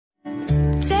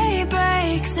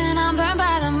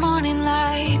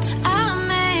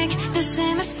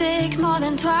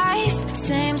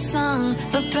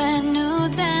but brand new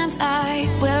dance. I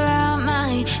wear out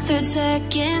my third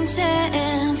second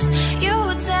chance. You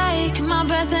take my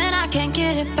breath and I can't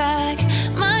get it back.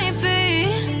 Might be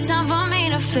time for me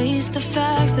to face the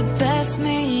facts. The best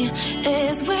me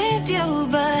is with you,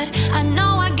 but I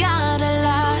know I got a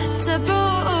lot to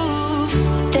prove.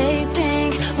 They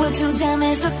think we're too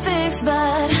damaged to fix,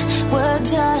 but we're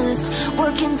just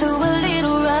working through a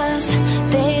little rust.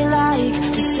 They like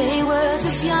to say we're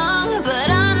just young, but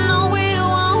I know we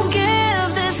won't give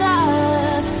this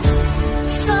up.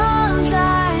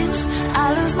 Sometimes I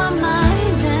lose my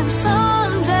mind, and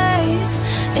some days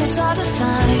it's hard to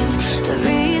find the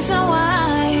reason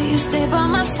why you stay by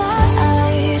my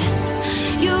side.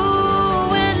 You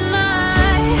and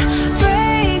I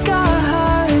break our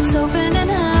hearts open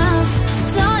enough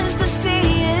just to see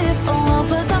if we'll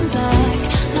put them back.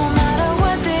 No matter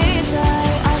what they try,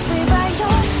 I'll stay by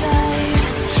your side.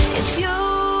 It's you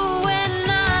and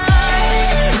I.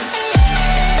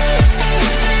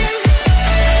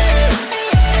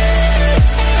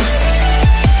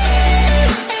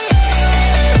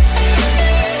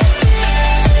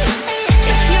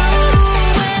 It's you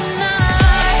and I.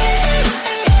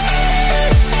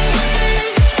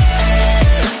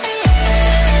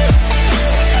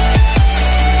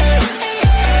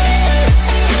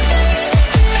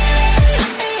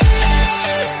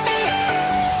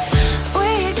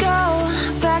 We go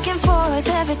back and forth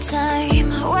every time,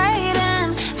 waiting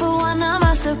for one of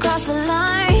us to cross the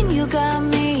line. You got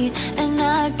me and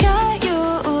I got you,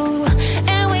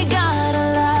 and we got a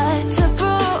lot to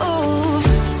prove.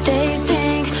 They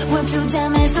think we're too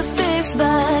damaged to fix,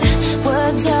 but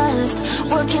we're just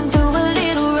working through a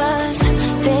little rust.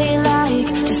 They like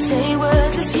to say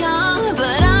we're just young,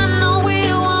 but I know we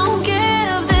won't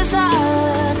give this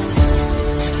up.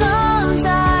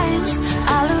 Sometimes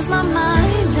I lose my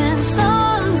mind, and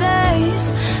some days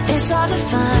it's hard to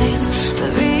find the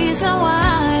reason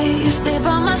why you stay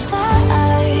by my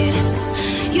side.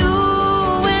 You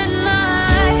and I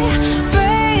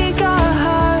break our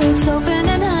hearts open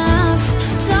enough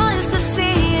just to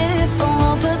see if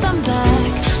we'll put them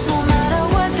back. No matter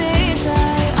what they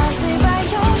try, I'll stay by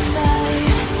your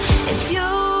side. It's you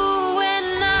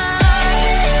and I.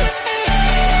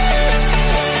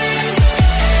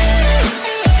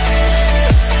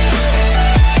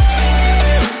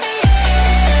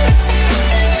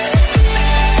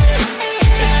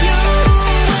 It's you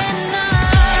and I.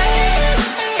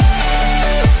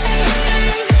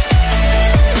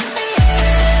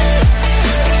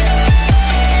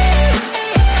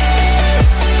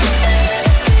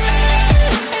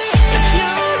 It's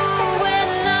you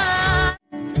and I.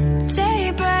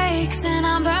 Day breaks and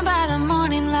I'm burned by the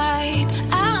morning light.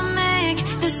 I make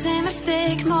the same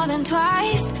mistake more than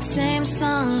twice. Same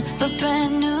song, but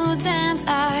brand new dance.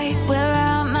 I wear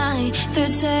out my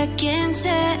third second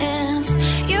chance.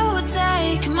 You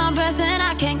take my breath and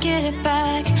I can't get it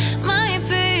back. Might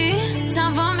be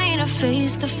time for me to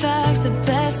face the facts. The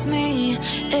best me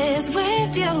is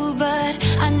with you, but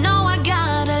I know I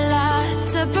got a lot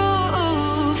to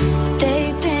prove. They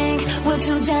think we're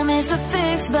too damaged to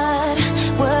fix, but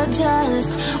we're just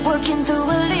working through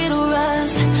a little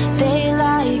rust. They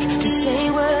like to say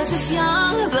we're just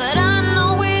young, but I know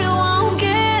we won't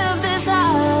give this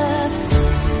up.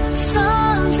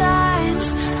 Sometimes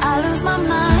I lose my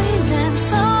mind, and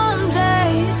some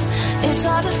days it's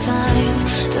hard to find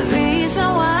the reason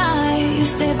why you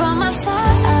stay by my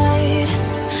side.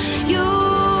 You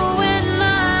and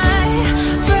I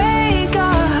break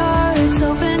our hearts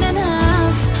open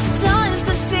enough just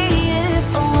to see if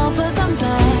we'll put them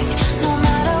back. No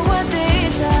matter what they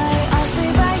try, I'll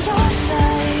stay by your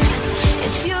side.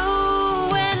 It's you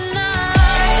and I.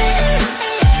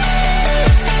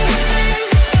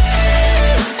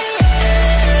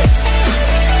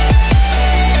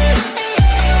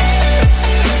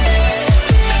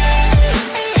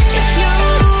 It's you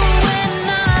and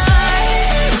I.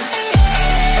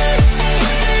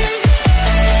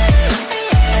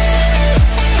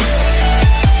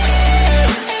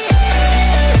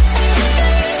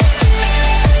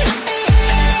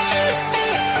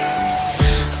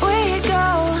 We go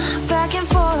back and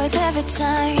forth every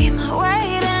time,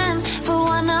 waiting for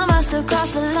one of us to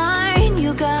cross the line.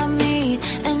 You got me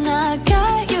and I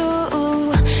got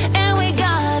you, and we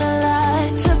got a lot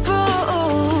to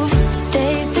prove.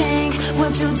 They think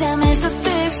we're too damaged to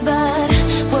fix, but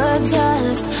we're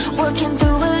just working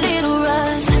through a little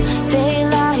rust. They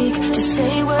like to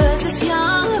say we're just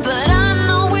young, but I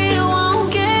know we won't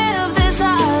give this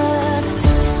up.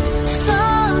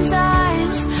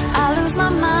 Sometimes I lose my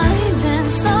mind, and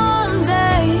some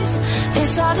days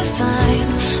it's hard to find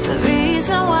the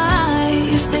reason why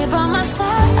you stay by my side.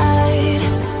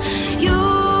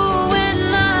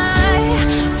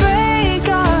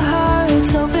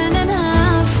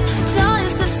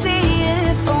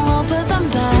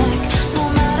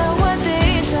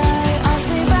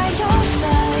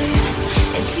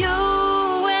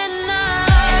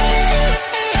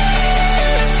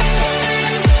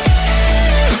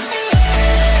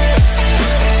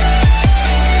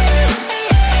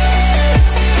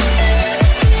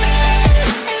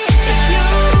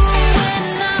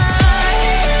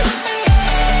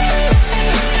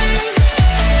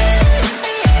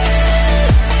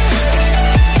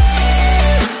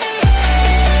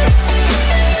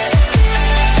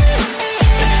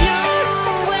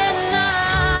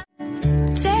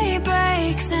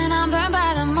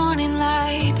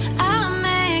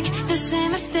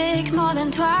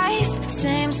 twice.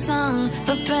 Same song,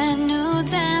 but brand new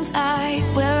dance. I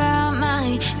wear out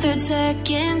my third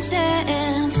second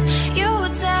chance. You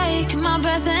take my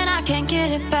breath and I can't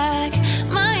get it back.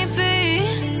 Might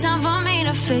be time for me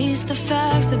to face the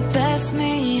facts. The best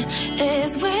me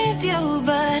is with you,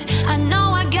 but I know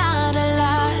I got a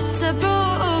lot to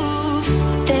prove.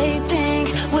 They think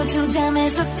we're too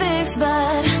damaged to fix,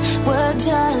 but we're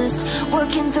just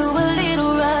working through a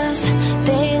little rust.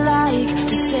 They like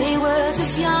to say we're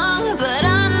just young, but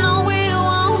I know we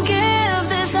won't give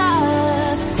this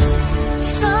up.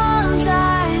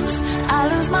 Sometimes I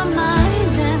lose my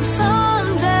mind, and some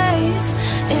days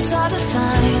it's hard to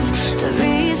find the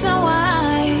reason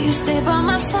why you stay by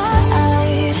my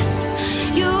side.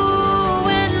 You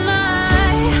and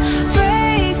I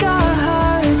break our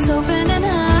hearts open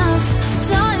enough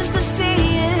just to see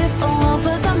if we'll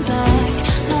put them back.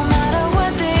 No matter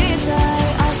what they try,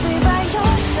 I'll stay by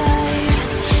your side.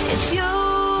 It's you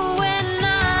and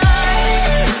I.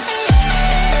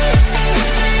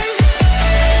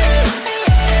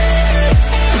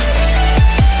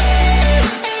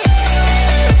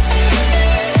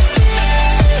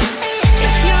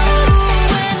 It's you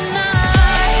and I.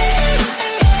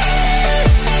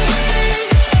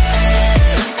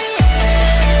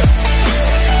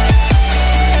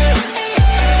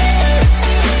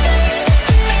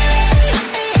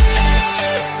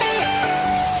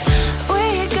 We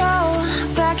go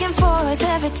back and forth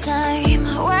every time,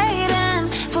 waiting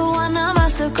for one of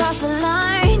us to cross the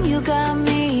line. You got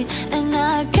me and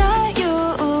I got you,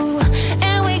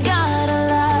 and we got a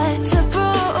lot to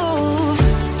prove.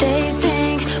 They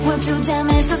think we're too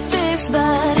damaged to fix,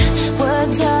 but we're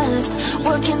just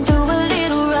working through a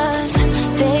little rust.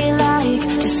 They like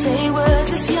to say we're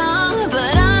just young,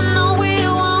 but I know we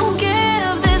won't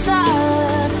give this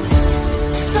up.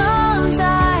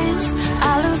 Sometimes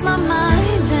I lose my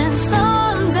mind, and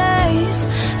some days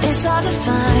it's hard to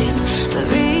find the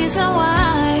reason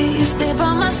why you stay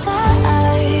by my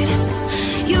side.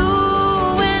 You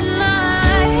and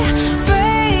I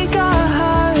break our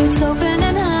hearts open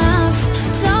enough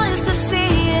just to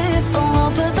see if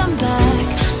we'll put them back.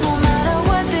 No matter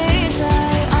what they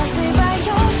try, I'll stay by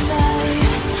your side.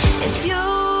 It's you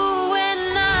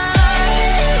and I.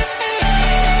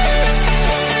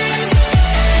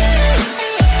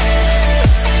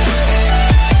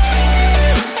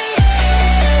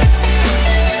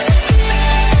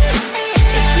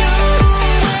 It's you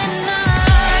and I.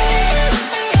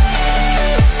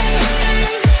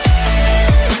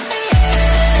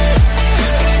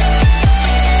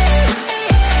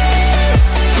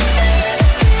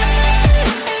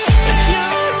 It's you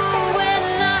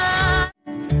and I.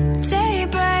 Day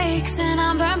breaks and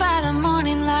I'm burned by the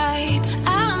morning light.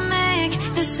 I make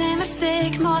the same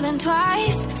mistake more than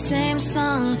twice. Same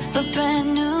song, but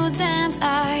brand new dance.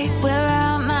 I wear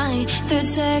out my third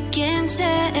second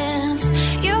chance.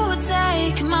 You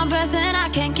take my breath and I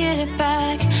can't get it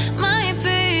back. Might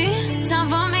be time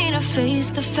for me to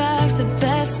face the facts. The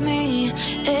best me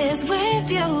is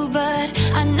with you, but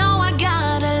I know I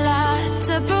got a lot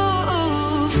to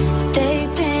prove. They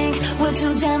think we're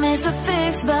too damaged to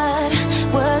fix, but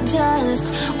we're just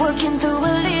working through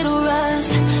a little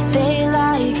rust. They